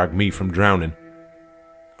hand to drag me from drowning.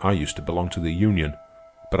 I used to belong to the union,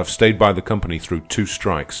 but I've stayed by the company through 2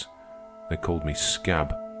 strikes. They called me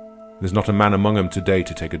Scab. There's not a man among 'em today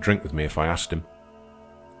to take a drink with me if I asked him.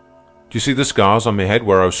 Do you see the scars on me head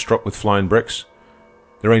where I was struck with flying bricks?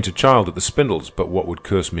 There ain't a child at the spindles but what would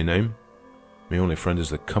curse me name. Me only friend is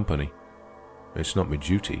the company. It's not me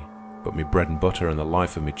duty, but me bread and butter and the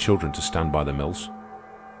life of me children to stand by the mills.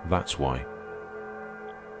 That's why."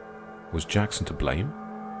 "Was Jackson to blame?"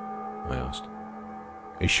 I asked.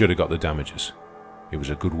 "He should have got the damages. He was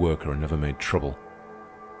a good worker and never made trouble."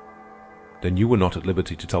 "Then you were not at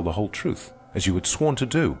liberty to tell the whole truth, as you had sworn to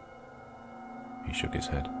do?" He shook his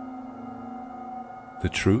head. "The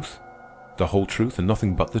truth? The whole truth and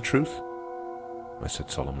nothing but the truth?" I said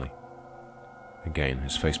solemnly. Again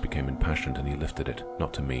his face became impassioned and he lifted it,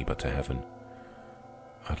 not to me but to heaven.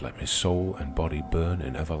 "I'd let me soul and body burn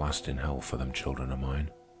in everlasting hell for them children of mine,"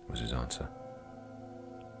 was his answer.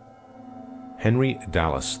 Henry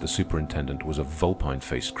Dallas, the superintendent, was a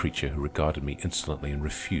vulpine-faced creature who regarded me insolently and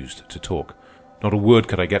refused to talk. Not a word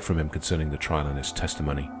could I get from him concerning the trial and his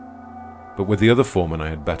testimony. But with the other foreman I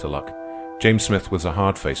had better luck. James Smith was a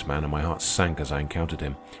hard-faced man, and my heart sank as I encountered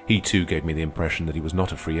him. He, too, gave me the impression that he was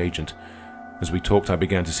not a free agent. As we talked, I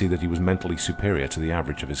began to see that he was mentally superior to the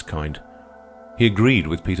average of his kind. He agreed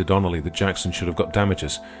with Peter Donnelly that Jackson should have got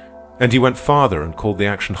damages, and he went farther and called the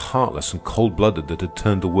action heartless and cold-blooded that had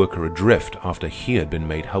turned the worker adrift after he had been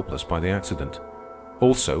made helpless by the accident.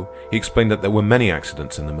 Also, he explained that there were many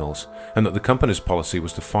accidents in the mills, and that the company's policy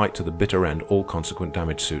was to fight to the bitter end all consequent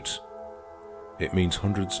damage suits. "It means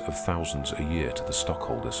hundreds of thousands a year to the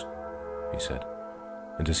stockholders," he said.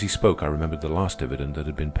 And as he spoke, I remembered the last dividend that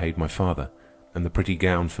had been paid my father, and the pretty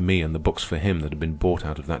gown for me and the books for him that had been bought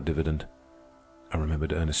out of that dividend. I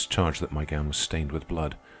remembered Ernest's charge that my gown was stained with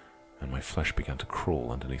blood, and my flesh began to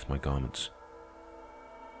crawl underneath my garments.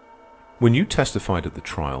 "When you testified at the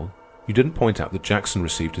trial, you didn't point out that Jackson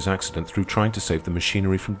received his accident through trying to save the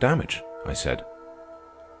machinery from damage," I said.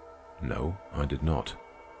 "No, I did not,"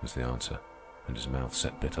 was the answer, and his mouth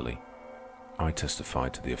set bitterly. "I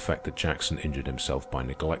testified to the effect that Jackson injured himself by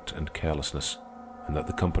neglect and carelessness, and that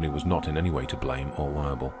the company was not in any way to blame or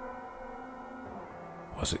liable."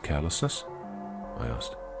 "Was it carelessness?" I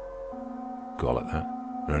asked. "Call it that,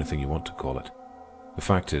 or anything you want to call it. The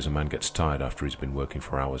fact is, a man gets tired after he's been working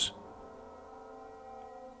for hours."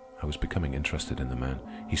 I was becoming interested in the man.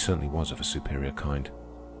 He certainly was of a superior kind.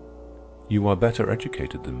 "You are better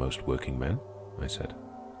educated than most working men," I said.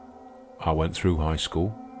 "I went through high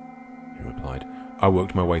school," he replied. "I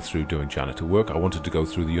worked my way through doing janitor work. I wanted to go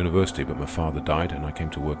through the university, but my father died, and I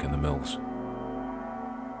came to work in the mills."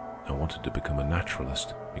 "I wanted to become a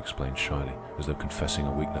naturalist," he explained shyly, as though confessing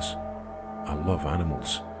a weakness. "I love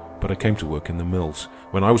animals, but I came to work in the mills.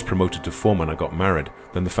 When I was promoted to foreman, I got married.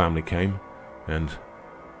 Then the family came, and,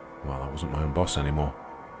 well, I wasn't my own boss anymore."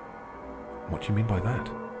 "What do you mean by that?"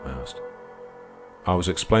 I asked. "I was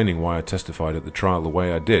explaining why I testified at the trial the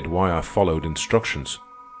way I did, why I followed instructions."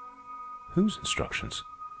 "Whose instructions?"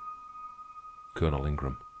 "Colonel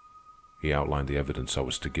Ingram. He outlined the evidence I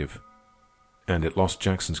was to give. And it lost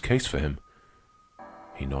Jackson's case for him."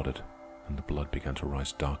 He nodded, and the blood began to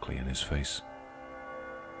rise darkly in his face.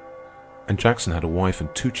 "And Jackson had a wife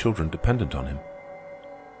and 2 children dependent on him."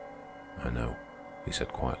 "I know," he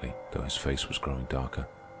said quietly, though his face was growing darker.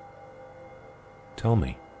 "Tell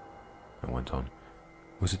me," I went on,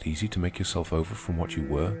 "was it easy to make yourself over from what you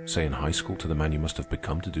were, say in high school, to the man you must have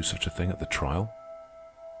become to do such a thing at the trial?"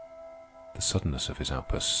 The suddenness of his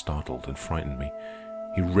outburst startled and frightened me.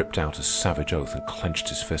 He ripped out a savage oath and clenched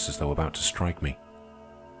his fist as though about to strike me.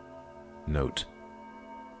 Note: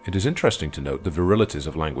 it is interesting to note the virilities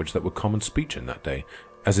of language that were common speech in that day,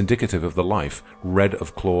 as indicative of the life, red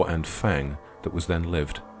of claw and fang, that was then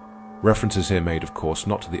lived. References here made, of course,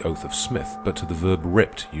 not to the oath of Smith, but to the verb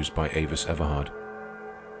ripped used by Avis Everhard.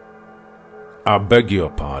 "I beg your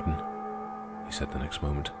pardon," he said the next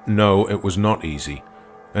moment. "No, it was not easy.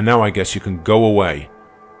 And now I guess you can go away.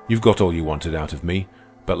 You've got all you wanted out of me.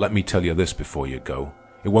 But let me tell you this before you go.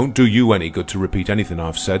 It won't do you any good to repeat anything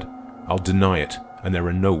I've said. I'll deny it, and there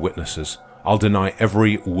are no witnesses. I'll deny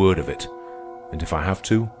every word of it. And if I have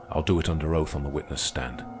to, I'll do it under oath on the witness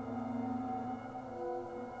stand.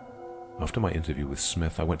 After my interview with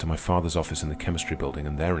Smith, I went to my father's office in the chemistry building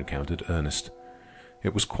and there encountered Ernest.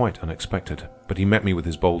 It was quite unexpected, but he met me with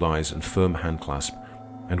his bold eyes and firm handclasp,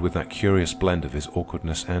 and with that curious blend of his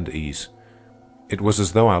awkwardness and ease. It was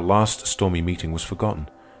as though our last stormy meeting was forgotten,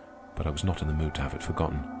 but I was not in the mood to have it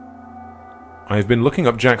forgotten. "I have been looking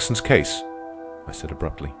up Jackson's case," I said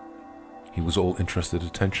abruptly. He was all interested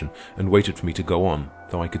attention and waited for me to go on,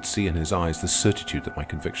 though I could see in his eyes the certitude that my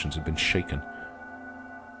convictions had been shaken.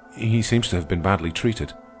 "He seems to have been badly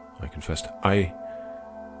treated," I confessed. I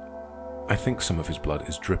think some of his blood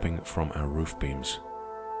is dripping from our roof beams."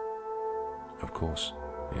 "Of course,"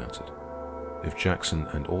 he answered. "If Jackson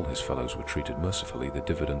and all his fellows were treated mercifully, the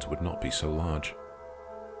dividends would not be so large."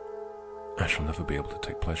 "I shall never be able to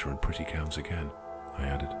take pleasure in pretty gowns again," I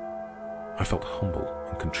added. I felt humble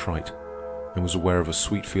and contrite, and was aware of a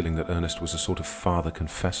sweet feeling that Ernest was a sort of father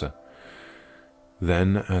confessor.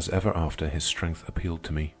 Then, as ever after, his strength appealed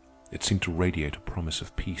to me. It seemed to radiate a promise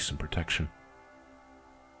of peace and protection.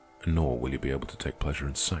 "Nor will you be able to take pleasure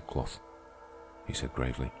in sackcloth," he said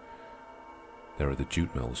gravely. "There are the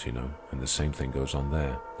jute mills, you know, and the same thing goes on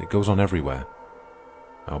there. It goes on everywhere.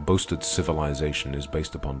 Our boasted civilization is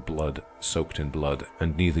based upon blood, soaked in blood,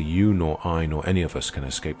 and neither you nor I nor any of us can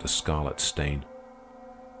escape the scarlet stain."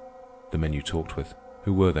 "The men you talked with,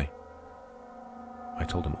 who were they?" I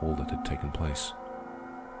told him all that had taken place.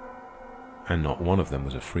 "And not one of them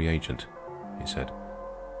was a free agent," he said.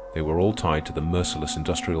 "They were all tied to the merciless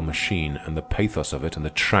industrial machine, and the pathos of it and the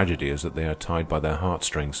tragedy is that they are tied by their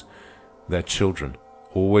heartstrings. Their children,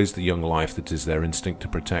 always the young life that is their instinct to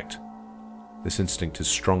protect. This instinct is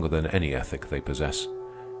stronger than any ethic they possess.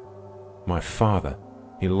 My father,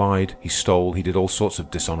 he lied, he stole, he did all sorts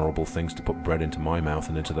of dishonorable things to put bread into my mouth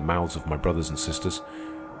and into the mouths of my brothers and sisters.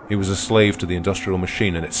 He was a slave to the industrial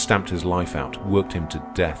machine, and it stamped his life out, worked him to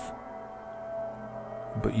death."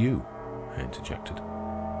 "But you," I interjected,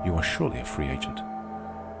 "you are surely a free agent."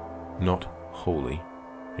 "Not wholly,"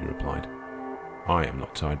 he replied. "I am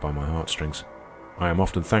not tied by my heartstrings. I am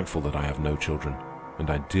often thankful that I have no children, and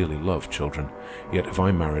I dearly love children. Yet if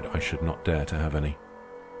I married, I should not dare to have any."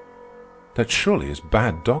 "That surely is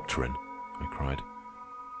bad doctrine," I cried.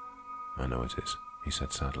 "I know it is," he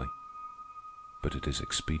said sadly. "But it is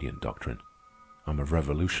expedient doctrine. I'm a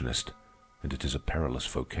revolutionist, and it is a perilous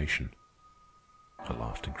vocation." I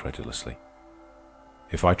laughed incredulously.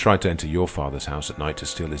 "If I tried to enter your father's house at night to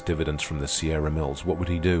steal his dividends from the Sierra Mills, what would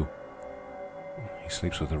he do?" "He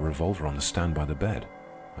sleeps with a revolver on the stand by the bed,"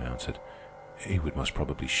 I answered. "He would most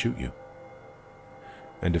probably shoot you."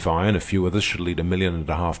 "And if I and a few others should lead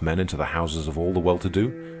 1.5 million men into the houses of all the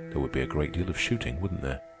well-to-do, there would be a great deal of shooting, wouldn't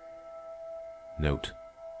there?" Note: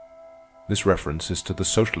 this reference is to the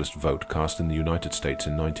socialist vote cast in the United States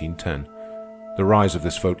in 1910. The rise of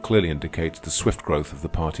this vote clearly indicates the swift growth of the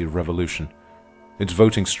Party of Revolution. Its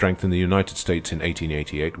voting strength in the United States in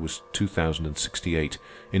 1888 was 2,068.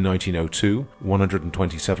 In 1902,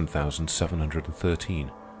 127,713.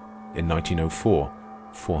 In 1904,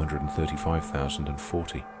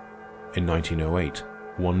 435,040. In 1908,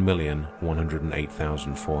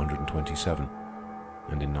 1,108,427.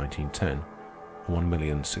 And in 1910,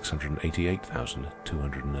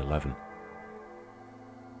 1,688,211.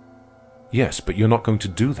 "Yes, but you're not going to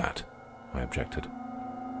do that," I objected.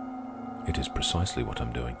 "It is precisely what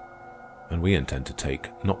I'm doing. And we intend to take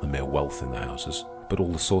not the mere wealth in the houses, but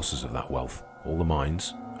all the sources of that wealth, all the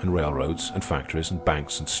mines and railroads and factories and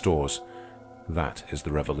banks and stores. That is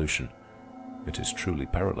the revolution. It is truly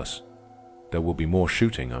perilous. There will be more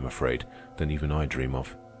shooting, I'm afraid, than even I dream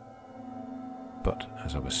of. But,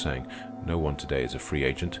 as I was saying, no one today is a free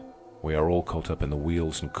agent. We are all caught up in the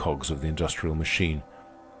wheels and cogs of the industrial machine.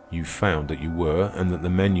 You found that you were, and that the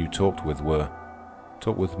men you talked with were.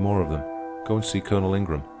 Talk with more of them. Go and see Colonel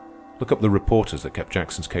Ingram. Look up the reporters that kept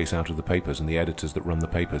Jackson's case out of the papers and the editors that run the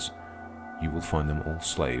papers. You will find them all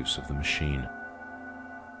slaves of the machine."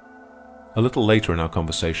 A little later in our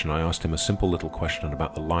conversation, I asked him a simple little question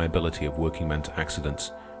about the liability of working men to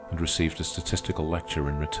accidents, and received a statistical lecture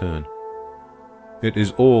in return. "It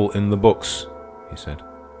is all in the books," he said.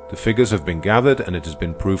 "The figures have been gathered, and it has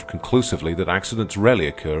been proved conclusively that accidents rarely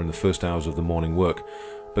occur in the first hours of the morning work,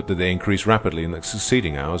 but that they increase rapidly in the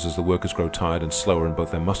succeeding hours as the workers grow tired and slower in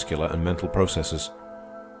both their muscular and mental processes."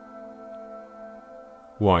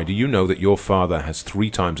 "Why, do you know that your father has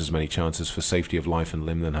 3 times as many chances for safety of life and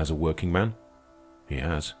limb than has a working man?" "He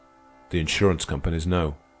has. The insurance companies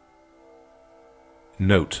know."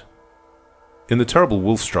 Note: in the terrible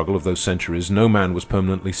wolf struggle of those centuries, no man was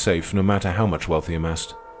permanently safe, no matter how much wealth he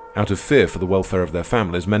amassed. Out of fear for the welfare of their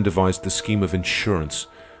families, men devised the scheme of insurance.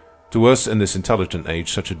 To us, in this intelligent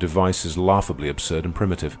age, such a device is laughably absurd and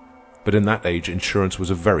primitive. But in that age, insurance was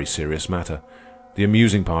a very serious matter. The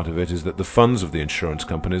amusing part of it is that the funds of the insurance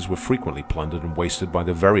companies were frequently plundered and wasted by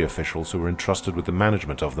the very officials who were entrusted with the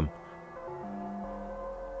management of them.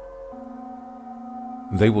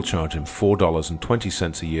 They will charge him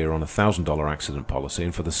 $4.20 a year on a $1,000 accident policy,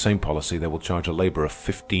 and for the same policy they will charge a laborer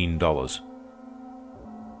 $15.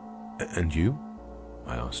 And you?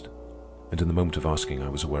 I asked. And in the moment of asking, I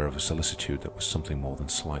was aware of a solicitude that was something more than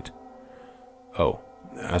slight. Oh,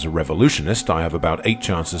 as a revolutionist, I have about 8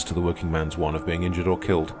 chances to the working man's 1 of being injured or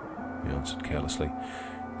killed, he answered carelessly.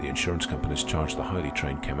 The insurance companies charge the highly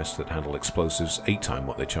trained chemists that handle explosives 8 times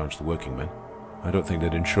what they charge the working men. I don't think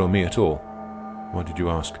they'd insure me at all. Why did you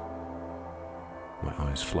ask? My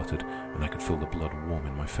eyes fluttered, and I could feel the blood warm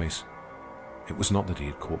in my face. It was not that he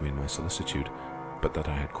had caught me in my solicitude, but that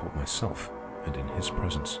I had caught myself, and in his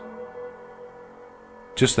presence.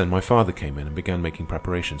 Just then my father came in and began making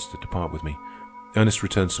preparations to depart with me. Ernest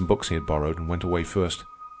returned some books he had borrowed and went away first.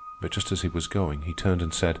 But just as he was going, he turned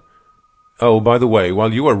and said, "Oh, by the way,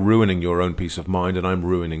 while you are ruining your own peace of mind and I'm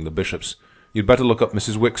ruining the bishop's, you'd better look up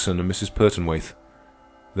Mrs. Wickson and Mrs. Pertonwaithe.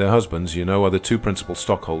 Their husbands, you know, are the 2 principal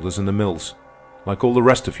stockholders in the mills. Like all the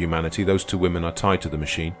rest of humanity, those 2 women are tied to the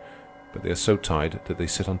machine, but they are so tied that they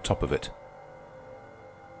sit on top of it."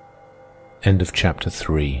 End of Chapter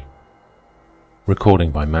 3.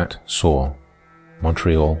 Recording by Matt Saw.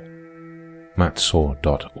 Montreal,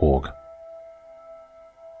 mattsaw.org.